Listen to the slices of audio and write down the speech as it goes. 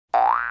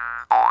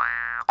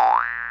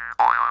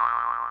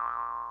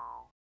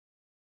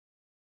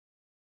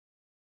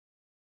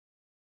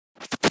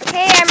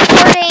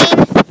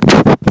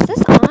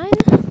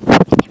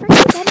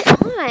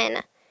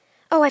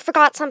Oh, I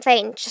forgot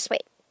something. Just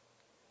wait.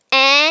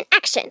 And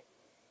action.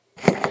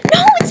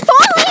 No, it's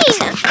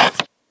falling!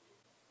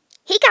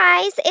 Hey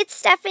guys, it's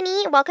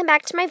Stephanie. Welcome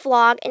back to my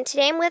vlog. And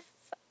today I'm with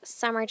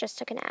Summer. Just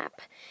took a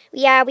nap.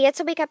 Yeah, we had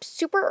to wake up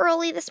super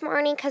early this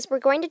morning because we're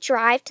going to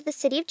drive to the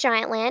city of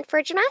Giantland for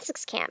a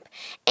gymnastics camp.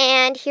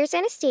 And here's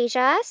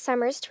Anastasia,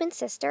 Summer's twin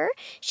sister.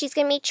 She's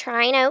going to be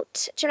trying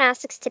out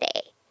gymnastics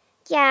today.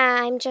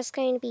 Yeah, I'm just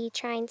going to be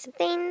trying some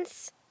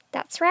things.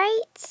 That's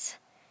right.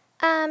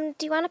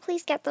 Do you want to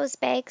please get those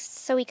bags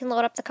so we can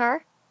load up the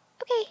car?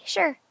 Okay,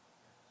 sure.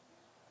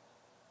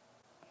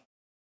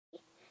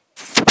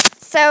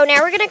 So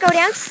now we're going to go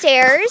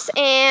downstairs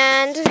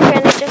and we're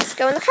going to just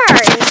go in the car.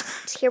 And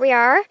here we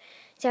are,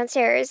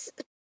 downstairs.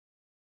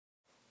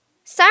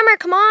 Summer,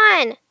 come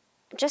on!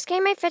 I'm just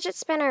getting my fidget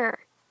spinner.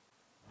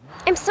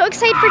 I'm so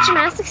excited for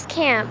gymnastics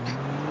camp.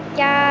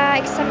 Yeah,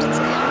 except it's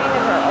kind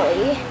of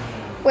early.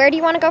 Where do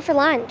you want to go for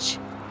lunch?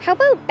 How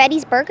about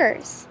Betty's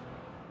Burgers?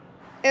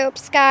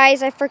 Oops,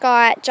 guys, I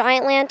forgot.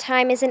 Giantland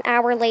time is an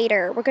hour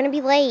later. We're going to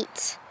be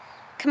late.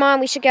 Come on,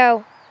 we should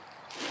go.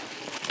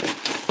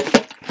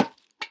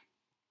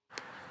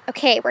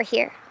 Okay, we're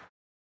here.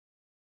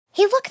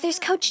 Hey, look, there's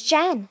Coach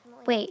Jen.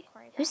 Wait,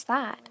 who's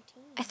that?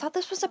 I thought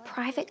this was a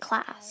private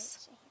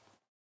class.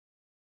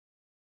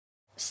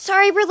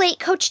 Sorry we're late,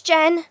 Coach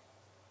Jen.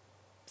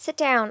 Sit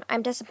down.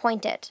 I'm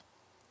disappointed.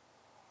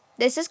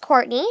 This is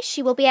Courtney.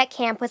 She will be at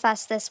camp with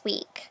us this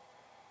week.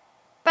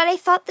 But I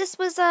thought this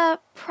was a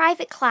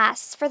private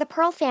class for the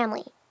Pearl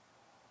family.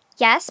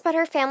 Yes, but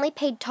her family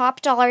paid top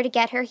dollar to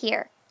get her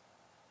here.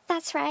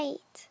 That's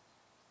right.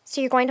 So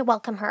you're going to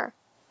welcome her.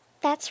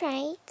 That's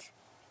right.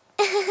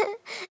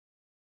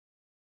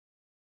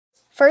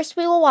 First,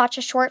 we will watch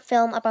a short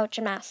film about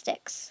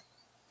gymnastics.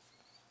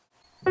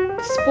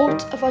 The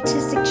sport of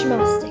artistic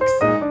gymnastics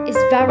is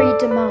very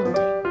demanding.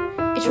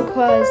 It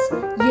requires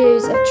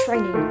years of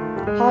training,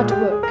 hard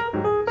work,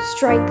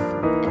 strength,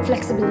 and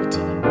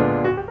flexibility.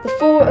 The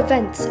four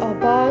events are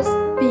bars,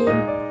 beam,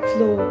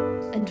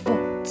 floor, and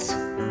vault.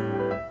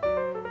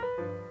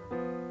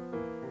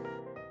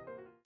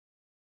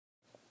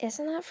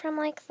 Isn't that from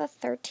like the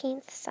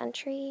 13th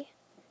century?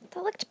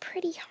 That looked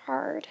pretty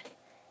hard.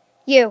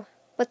 You,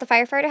 with the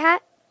firefighter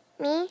hat?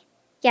 Me?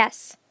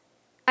 Yes.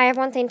 I have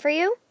one thing for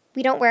you.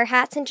 We don't wear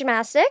hats in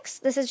gymnastics.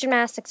 This is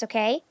gymnastics,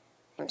 okay?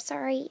 I'm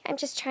sorry. I'm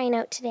just trying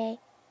out today.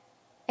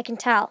 I can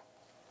tell.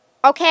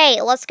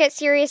 Okay, let's get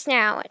serious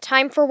now.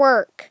 Time for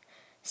work.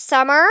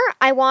 Summer,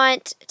 I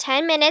want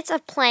 10 minutes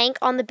of plank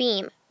on the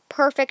beam.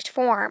 Perfect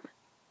form.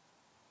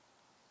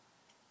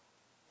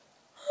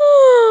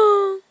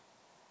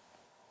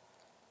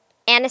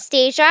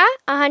 Anastasia,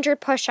 100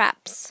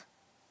 push-ups.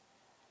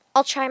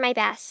 I'll try my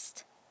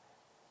best.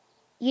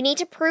 You need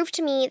to prove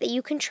to me that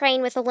you can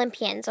train with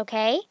Olympians,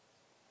 okay?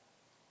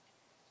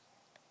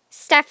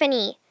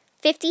 Stephanie,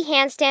 50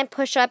 handstand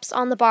push-ups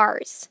on the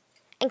bars.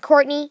 And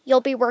Courtney, you'll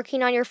be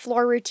working on your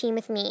floor routine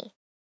with me.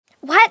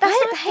 What?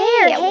 That's not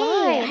fair.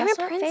 Hey, I'm a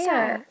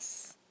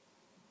princess.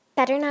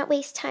 Better not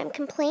waste time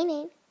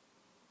complaining.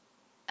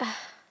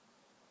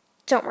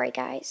 Don't worry,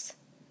 guys.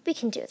 We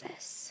can do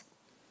this.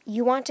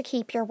 You want to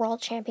keep your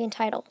world champion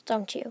title,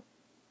 don't you?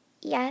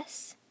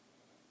 Yes.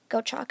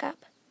 Go chalk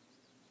up.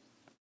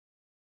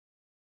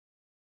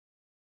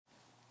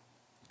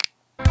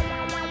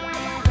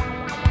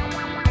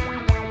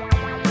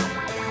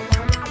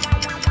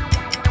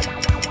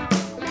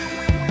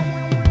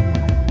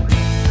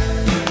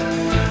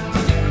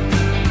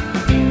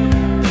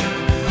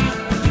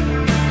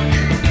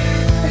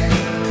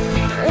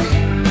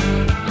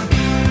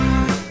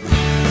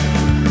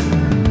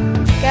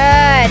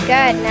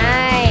 Good,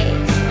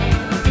 nice.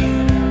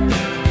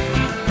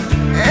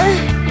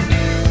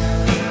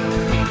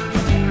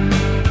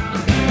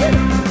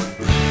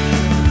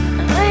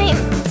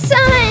 I'm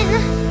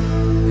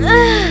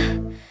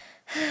done.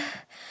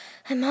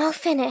 I'm all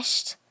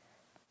finished.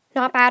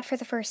 Not bad for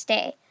the first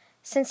day.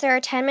 Since there are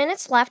 10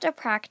 minutes left of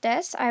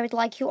practice, I would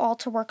like you all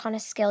to work on a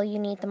skill you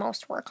need the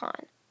most work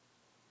on.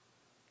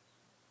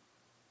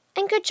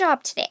 And good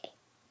job today.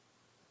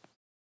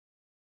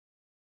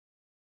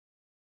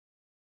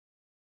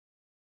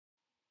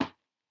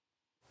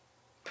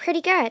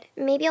 Pretty good.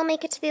 Maybe I'll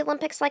make it to the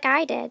Olympics like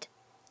I did.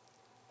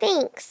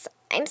 Thanks.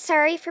 I'm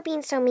sorry for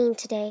being so mean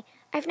today.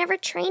 I've never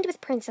trained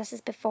with princesses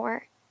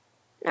before.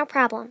 No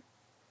problem.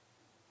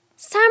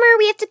 Summer,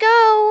 we have to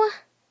go.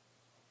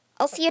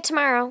 I'll see you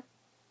tomorrow.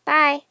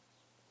 Bye.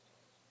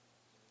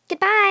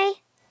 Goodbye.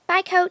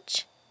 Bye,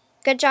 Coach.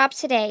 Good job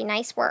today.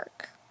 Nice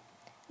work.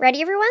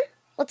 Ready, everyone?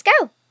 Let's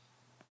go.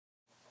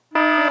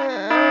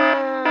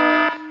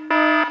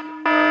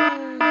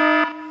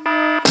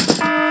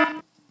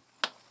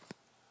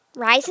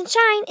 Rise and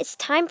shine. It's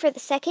time for the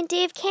second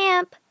day of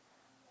camp.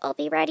 I'll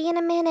be ready in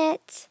a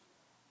minute.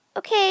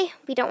 Okay,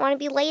 we don't want to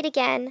be late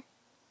again.